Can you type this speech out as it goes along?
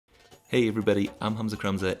Hey everybody, I'm Hamza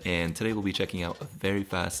Krumza, and today we'll be checking out a very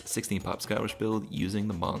fast 16 pop scout rush build using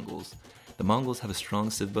the Mongols. The Mongols have a strong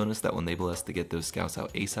civ bonus that will enable us to get those scouts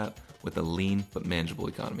out ASAP with a lean but manageable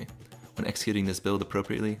economy. When executing this build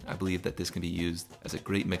appropriately, I believe that this can be used as a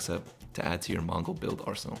great mix-up to add to your Mongol build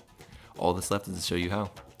arsenal. All that's left is to show you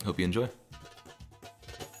how. Hope you enjoy.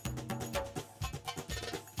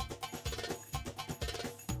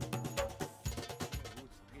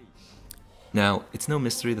 Now, it's no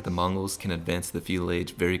mystery that the Mongols can advance to the feudal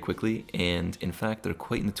age very quickly, and in fact they're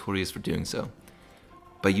quite notorious for doing so.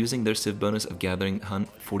 By using their civ bonus of gathering hunt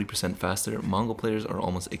 40% faster, Mongol players are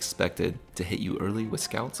almost expected to hit you early with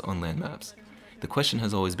scouts on land maps. The question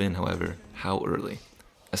has always been, however, how early?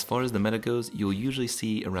 As far as the meta goes, you'll usually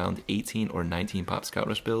see around 18 or 19 pop scout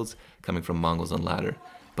rush builds coming from Mongols on ladder,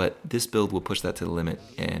 but this build will push that to the limit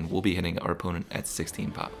and we'll be hitting our opponent at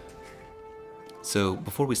 16 pop. So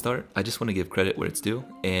before we start, I just want to give credit where it's due,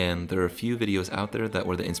 and there are a few videos out there that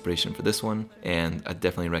were the inspiration for this one, and I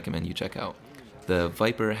definitely recommend you check out. The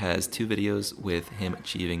Viper has 2 videos with him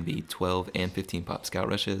achieving the 12 and 15 pop scout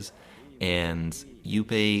rushes, and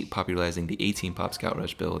Yupe popularizing the 18 pop scout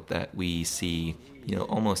rush build that we see,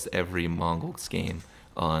 almost every Mongols game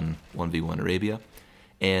on 1v1 Arabia.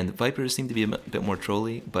 And Vipers seem to be a bit more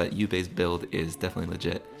trolly, but Yupe's build is definitely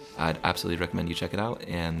legit. I'd absolutely recommend you check it out,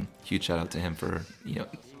 and huge shout out to him for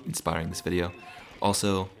inspiring this video.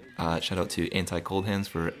 Also, shout out to Anti-Cold Hands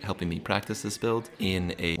for helping me practice this build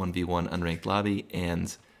in a 1v1 unranked lobby,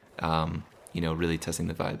 and really testing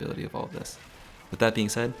the viability of all of this. With that being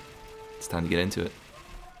said, it's time to get into it.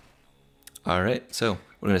 Alright, so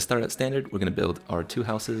we're going to start at standard. We're going to build our 2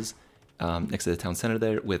 houses next to the town center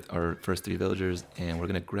there with our first 3 villagers, and we're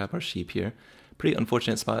going to grab our sheep here. Pretty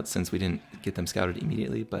unfortunate spot since we didn't get them scouted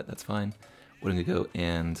immediately, but that's fine. We're going to go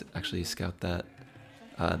and actually scout the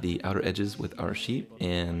outer edges with our sheep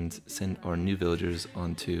and send our new villagers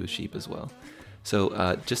onto sheep as well.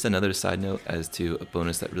 So just another side note as to a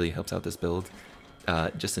bonus that really helps out this build,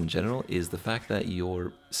 just in general, is the fact that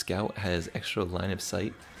your scout has extra line of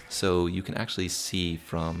sight, so you can actually see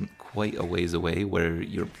from quite a ways away where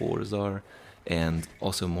your boars are, and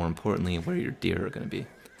also more importantly where your deer are going to be.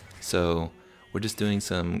 So we're just doing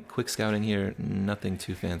some quick scouting here, nothing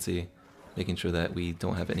too fancy, making sure that we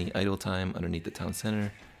don't have any idle time underneath the town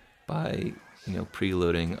center by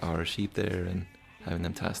preloading our sheep there and having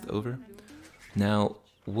them tasked over. Now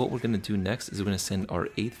what we're going to do next is we're going to send our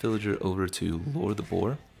 8th villager over to lure the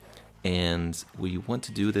boar, and we want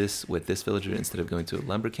to do this with this villager instead of going to a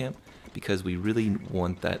lumbercamp because we really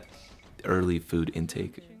want that early food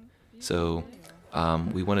intake. So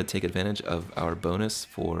we want to take advantage of our bonus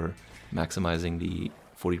for maximizing the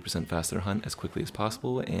 40% faster hunt as quickly as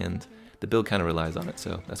possible, and the build kind of relies on it,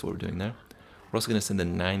 so that's what we're doing there. We're also going to send the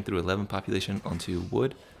 9 through 11 population onto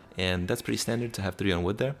wood, and that's pretty standard to have 3 on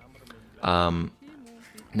wood there.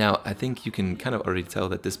 Now I think you can kind of already tell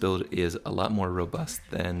that this build is a lot more robust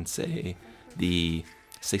than, say, the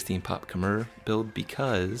 16 pop Khmer build,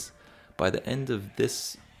 because by the end of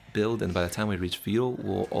this build and by the time we reach Feudal,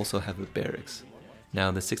 we'll also have the barracks. Now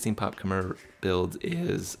the 16 pop Khmer build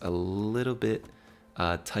is a little bit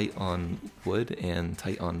tight on wood and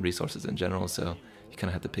tight on resources in general, so you kind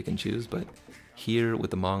of have to pick and choose, but here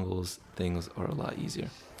with the Mongols things are a lot easier.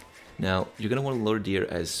 Now you're going to want to lure deer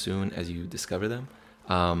as soon as you discover them,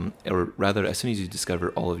 or rather as soon as you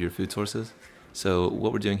discover all of your food sources. So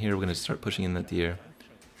what we're doing here, we're going to start pushing in that deer,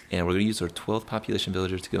 and we're going to use our 12th population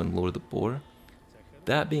villager to go and lure the boar.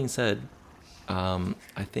 That being said,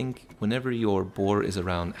 I think whenever your boar is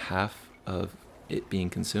around half of it being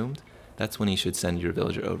consumed, that's when you should send your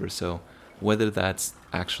villager over. So whether that's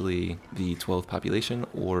actually the 12th population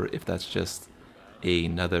or if that's just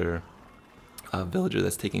another villager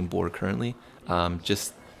that's taking boar currently,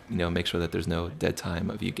 just make sure that there's no dead time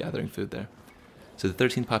of you gathering food there. So the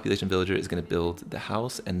 13th population villager is going to build the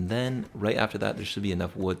house, and then right after that there should be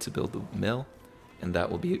enough wood to build the mill, and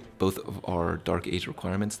that will be both of our Dark Age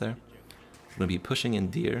requirements there. We're going to be pushing in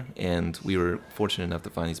deer, and we were fortunate enough to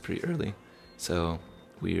find these pretty early, so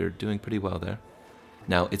we're doing pretty well there.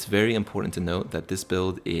 Now it's very important to note that this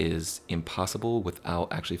build is impossible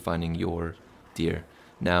without actually finding your deer.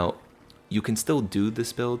 Now you can still do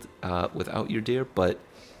this build without your deer, but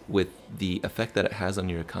with the effect that it has on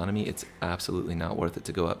your economy, it's absolutely not worth it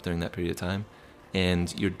to go up during that period of time,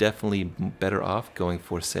 and you're definitely better off going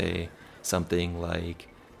for, say, something like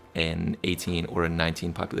an 18 or a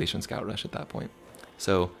 19 population scout rush at that point.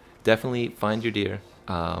 So definitely find your deer,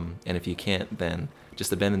 and if you can't, then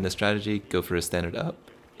just abandon this strategy, go for a standard up,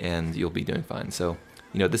 and you'll be doing fine. So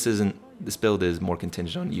this build is more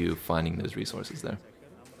contingent on you finding those resources there.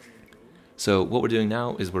 So what we're doing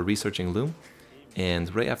now is we're researching Loom,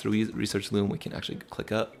 and right after we research Loom, we can actually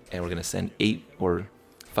click up, and we're going to send 8 or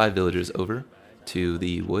 5 villagers over to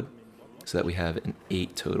the wood, so that we have an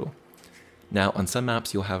 8 total. Now on some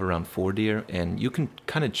maps you'll have around 4 deer, and you can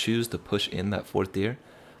kind of choose to push in that 4th deer,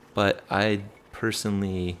 but I'd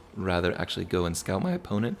personally rather actually go and scout my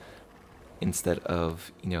opponent instead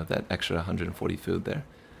of, you know, that extra 140 food there.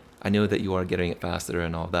 I know that you are getting it faster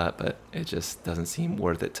and all that, but it just doesn't seem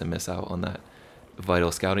worth it to miss out on that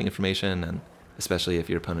vital scouting information, and especially if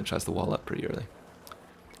your opponent tries to wall up pretty early.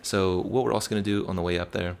 So what we're also going to do on the way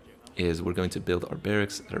up there is we're going to build our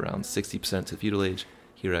barracks at around 60% to feudal age.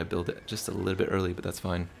 Here I build it just a little bit early, but that's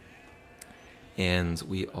fine. And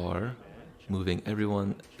we are moving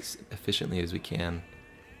everyone as efficiently as we can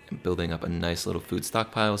and building up a nice little food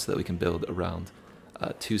stockpile so that we can build around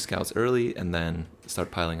 2 scouts early and then start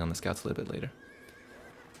piling on the scouts a little bit later.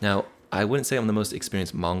 Now, I wouldn't say I'm the most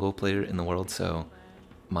experienced Mongol player in the world, so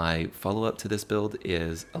my follow-up to this build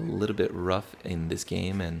is a little bit rough in this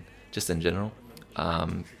game and just in general.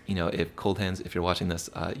 You know, if Cold Hands, if you're watching this,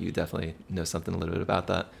 you definitely know something a little bit about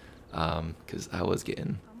that, because I was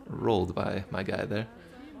getting rolled by my guy there.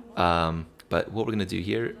 But what we're going to do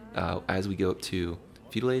here, as we go up to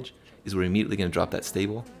feudal age, is we're immediately going to drop that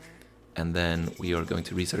stable, and then we are going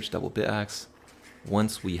to research double bit axe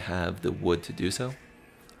once we have the wood to do so.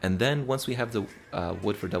 And then once we have the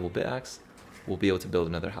wood for double bit axe, we'll be able to build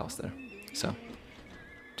another house there. So,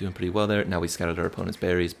 doing pretty well there. Now we scattered our opponent's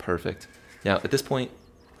berries, perfect. Now at this point,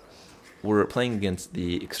 we're playing against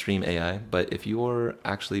the extreme AI, but if you're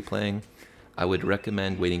actually playing, I would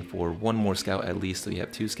recommend waiting for 1 more scout at least, so you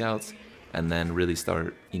have 2 scouts, and then really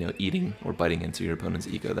start, you know, eating or biting into your opponent's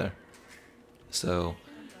eco there. So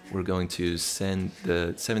we're going to send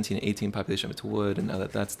the 17 and 18 population over to wood, and now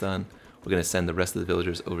that that's done, we're going to send the rest of the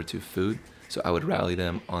villagers over to food. So I would rally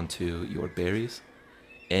them onto your berries.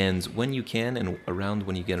 And when you can, and around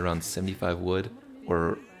when you get around 75 wood,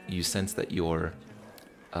 or you sense that your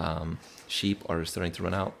sheep are starting to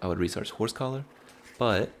run out, I would research horse collar.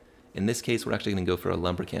 But in this case, we're actually going to go for a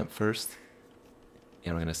lumbercamp first.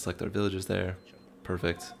 And we're going to select our villagers there.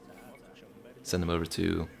 Perfect. Send them over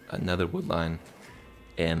to another wood line.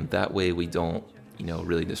 And that way we don't, you know,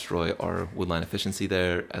 really destroy our wood line efficiency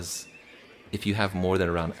there. As if you have more than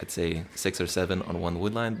around, I'd say 6 or 7 on one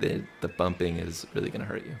wood line, the bumping is really going to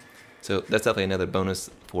hurt you. So that's definitely another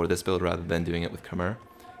bonus for this build rather than doing it with Khmer,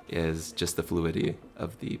 is just the fluidity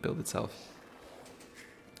of the build itself.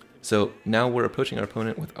 So now we're approaching our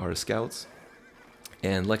opponent with our scouts.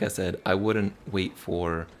 And like I said, I wouldn't wait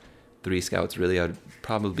for 3 scouts really. I'd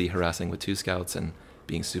probably be harassing with 2 scouts and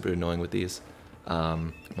being super annoying with these.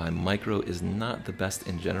 My micro is not the best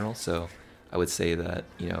in general, so I would say that,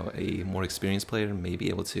 you know, a more experienced player may be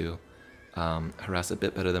able to harass a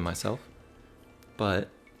bit better than myself. But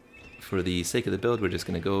for the sake of the build, we're just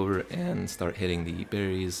going to go over and start hitting the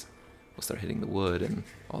berries. We'll start hitting the wood and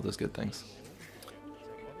all those good things.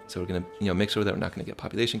 So we're going to, you know, make sure that we're not going to get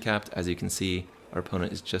population capped. As you can see, our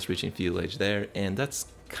opponent is just reaching feudal age there, and that's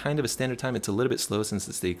kind of a standard time. It's a little bit slow since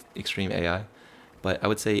it's the extreme AI, but I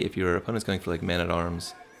would say if your opponent's going for like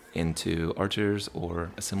man-at-arms into archers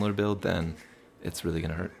or a similar build, then it's really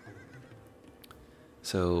going to hurt.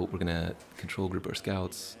 So we're going to control group our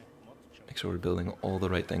scouts, make sure we're building all the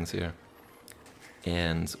right things here.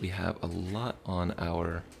 And we have a lot on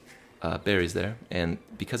our berries there, and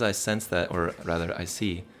because I sense that, or rather I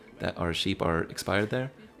see that our sheep are expired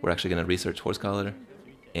there, we're actually going to research horse collar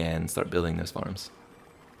and start building those farms.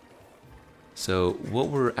 So what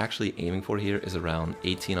we're actually aiming for here is around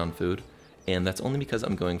 18 on food, and that's only because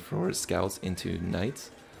I'm going for scouts into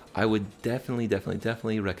knights. I would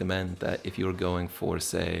definitely recommend that if you're going for,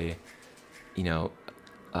 say, you know,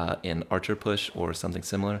 an archer push or something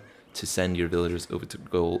similar, to send your villagers over to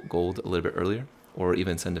gold a little bit earlier, or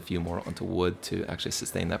even send a few more onto wood to actually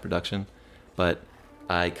sustain that production. But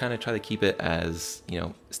I kind of try to keep it as, you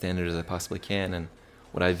know, standard as I possibly can, and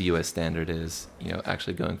what I view as standard is, you know,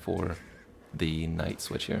 actually going for the knight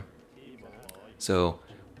switch here. So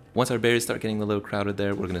once our berries start getting a little crowded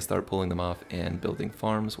there, we're going to start pulling them off and building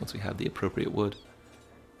farms once we have the appropriate wood.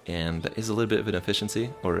 And that is a little bit of an efficiency,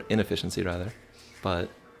 or inefficiency rather, but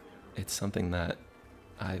it's something that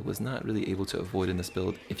I was not really able to avoid in this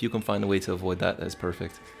build. If you can find a way to avoid that, that is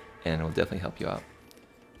perfect, and it will definitely help you out.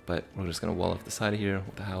 But we're just going to wall off the side of here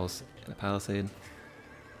with a house and a palisade.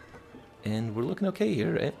 And we're looking okay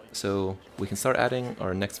here, right? So we can start adding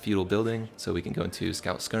our next feudal building, so we can go into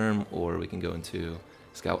Scout Skirm, or we can go into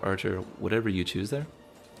Scout Archer, whatever you choose there.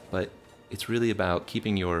 But it's really about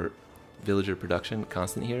keeping your villager production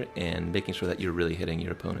constant here and making sure that you're really hitting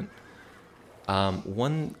your opponent.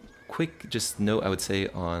 One quick just note I would say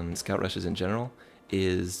on scout rushes in general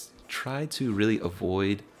is try to really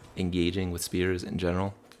avoid engaging with spears in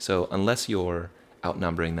general. So unless you're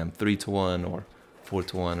outnumbering them 3-1 or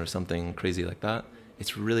 4-1 or something crazy like that,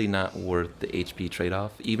 it's really not worth the HP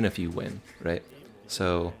trade-off, even if you win, right?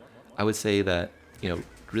 So I would say that,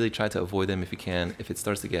 really try to avoid them if you can. If it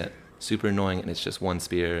starts to get super annoying and it's just one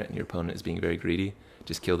spear and your opponent is being very greedy,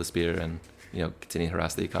 just kill the spear and, continue to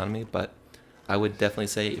harass the economy. But I would definitely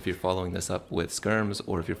say if you're following this up with skirms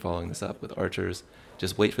or if you're following this up with archers,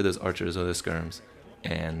 just wait for those archers or those skirms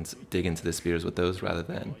and dig into the spears with those rather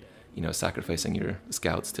than, sacrificing your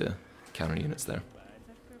scouts to counter units there.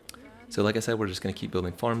 So like I said, we're just going to keep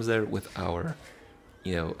building farms there with our,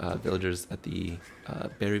 villagers at the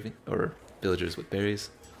berry, or villagers with berries.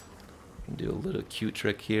 Do a little cute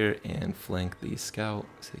trick here and flank the scout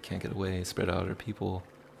so they can't get away. Spread out our people,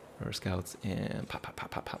 our scouts, and pop, pop,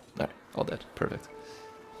 pop, pop, pop. All right, all dead. Perfect.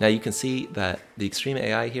 Now you can see that the extreme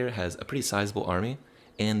AI here has a pretty sizable army,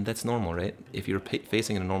 and that's normal, right? If you're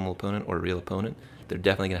facing a normal opponent or a real opponent, they're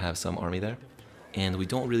definitely going to have some army there. And we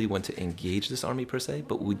don't really want to engage this army per se,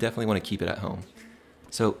 but we definitely want to keep it at home.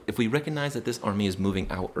 So if we recognize that this army is moving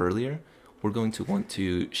out earlier, we're going to want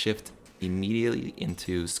to shift immediately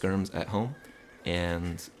into skirms at home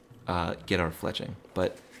and get our fletching.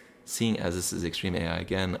 But seeing as this is extreme AI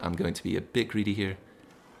again, I'm going to be a bit greedy here,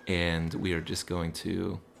 and we are just going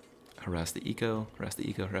to harass the eco, harass the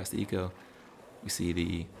eco, harass the eco. We see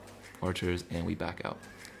the archers and we back out.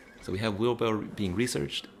 So we have wheelbarrow being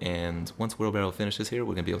researched, and once wheelbarrow finishes here,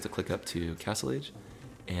 we're going to be able to click up to Castle Age,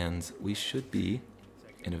 and we should be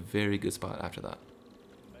in a very good spot after that.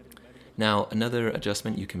 Now, another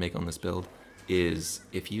adjustment you can make on this build is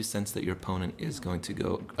if you sense that your opponent is going to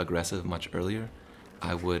go aggressive much earlier,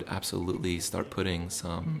 I would absolutely start putting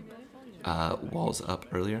some walls up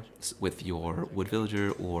earlier with your wood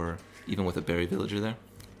villager or even with a berry villager there.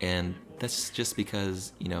 And that's just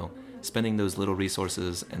because, spending those little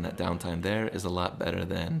resources and that downtime there is a lot better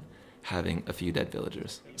than having a few dead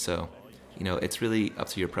villagers. So, it's really up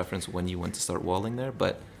to your preference when you want to start walling there,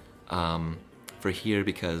 but for here,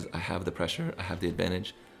 because I have the pressure, I have the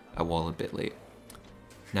advantage, I wall a bit late.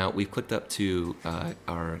 Now we've clicked up to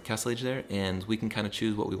our castle age there, and we can kind of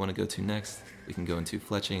choose what we want to go to next. We can go into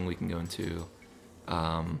fletching, we can go into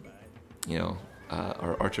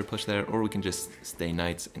our archer push there, or we can just stay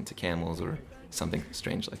knights into camels or something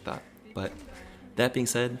strange like that. But that being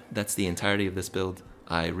said, that's the entirety of this build.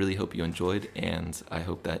 I really hope you enjoyed, and I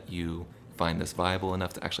hope that you find this viable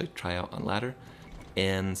enough to actually try out on ladder.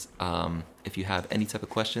 And if you have any type of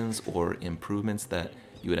questions or improvements that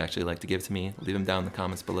you would actually like to give to me, leave them down in the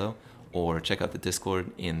comments below, or check out the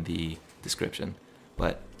Discord in the description.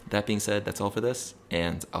 But that being said, that's all for this,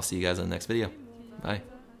 and I'll see you guys in the next video. Bye.